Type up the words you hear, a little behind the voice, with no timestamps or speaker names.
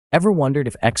Ever wondered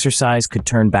if exercise could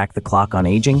turn back the clock on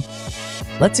aging?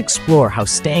 Let's explore how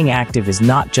staying active is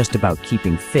not just about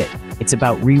keeping fit, it's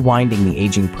about rewinding the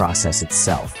aging process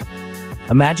itself.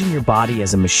 Imagine your body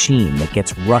as a machine that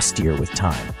gets rustier with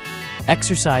time.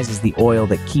 Exercise is the oil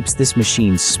that keeps this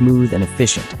machine smooth and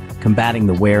efficient, combating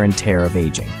the wear and tear of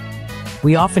aging.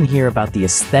 We often hear about the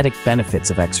aesthetic benefits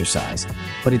of exercise,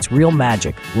 but its real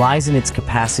magic lies in its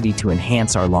capacity to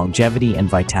enhance our longevity and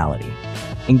vitality.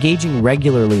 Engaging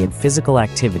regularly in physical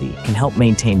activity can help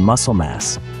maintain muscle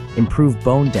mass, improve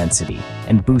bone density,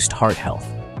 and boost heart health,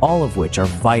 all of which are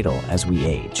vital as we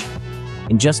age.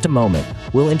 In just a moment,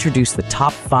 we'll introduce the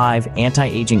top 5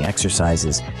 anti-aging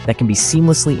exercises that can be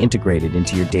seamlessly integrated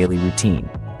into your daily routine.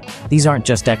 These aren't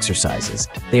just exercises,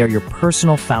 they are your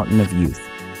personal fountain of youth,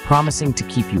 promising to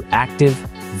keep you active,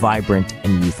 vibrant,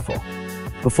 and youthful.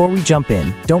 Before we jump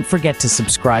in, don't forget to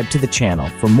subscribe to the channel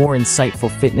for more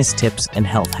insightful fitness tips and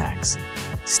health hacks.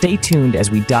 Stay tuned as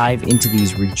we dive into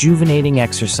these rejuvenating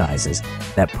exercises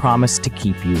that promise to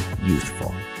keep you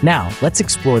youthful. Now, let's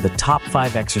explore the top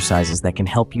 5 exercises that can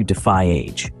help you defy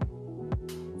age.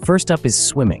 First up is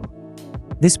swimming.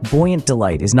 This buoyant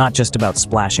delight is not just about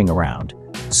splashing around.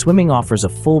 Swimming offers a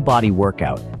full-body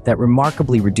workout that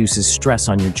remarkably reduces stress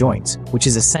on your joints, which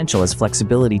is essential as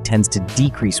flexibility tends to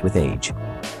decrease with age.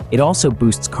 It also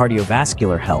boosts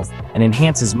cardiovascular health and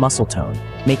enhances muscle tone,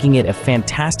 making it a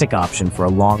fantastic option for a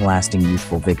long-lasting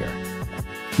youthful vigor.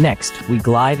 Next, we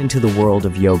glide into the world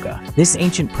of yoga. This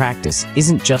ancient practice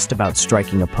isn't just about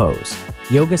striking a pose.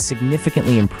 Yoga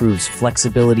significantly improves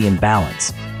flexibility and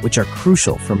balance, which are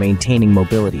crucial for maintaining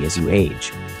mobility as you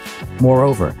age.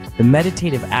 Moreover, the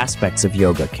meditative aspects of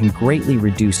yoga can greatly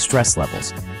reduce stress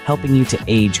levels, helping you to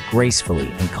age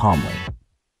gracefully and calmly.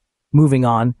 Moving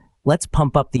on, let's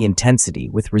pump up the intensity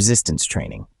with resistance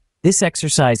training. This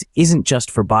exercise isn't just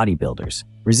for bodybuilders.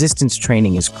 Resistance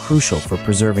training is crucial for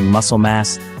preserving muscle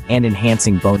mass and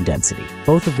enhancing bone density,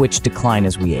 both of which decline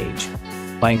as we age.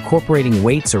 By incorporating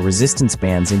weights or resistance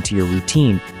bands into your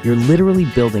routine, you're literally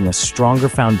building a stronger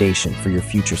foundation for your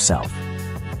future self.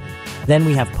 Then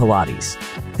we have Pilates.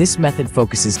 This method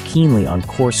focuses keenly on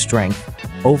core strength,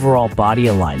 overall body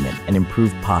alignment, and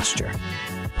improved posture.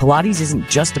 Pilates isn't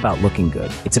just about looking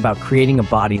good, it's about creating a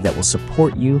body that will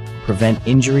support you, prevent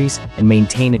injuries, and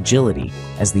maintain agility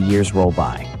as the years roll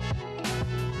by.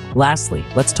 Lastly,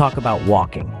 let's talk about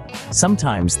walking.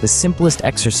 Sometimes the simplest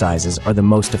exercises are the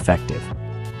most effective.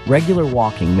 Regular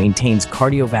walking maintains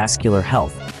cardiovascular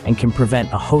health and can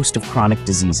prevent a host of chronic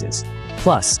diseases.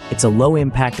 Plus, it's a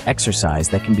low-impact exercise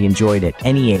that can be enjoyed at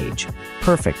any age,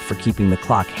 perfect for keeping the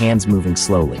clock hands moving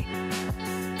slowly.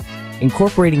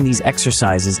 Incorporating these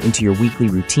exercises into your weekly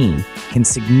routine can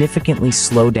significantly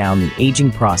slow down the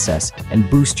aging process and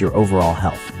boost your overall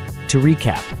health. To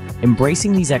recap,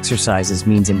 embracing these exercises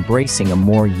means embracing a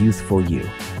more youthful you.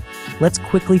 Let's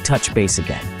quickly touch base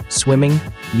again. Swimming,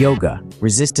 yoga,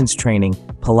 resistance training,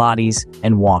 Pilates,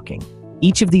 and walking.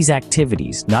 Each of these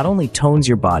activities not only tones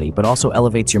your body but also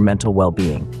elevates your mental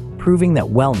well-being, proving that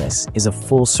wellness is a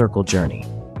full-circle journey.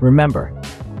 Remember,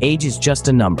 age is just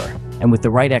a number, and with the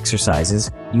right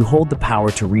exercises, you hold the power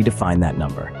to redefine that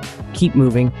number. Keep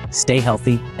moving, stay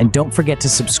healthy, and don't forget to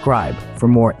subscribe for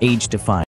more age-defying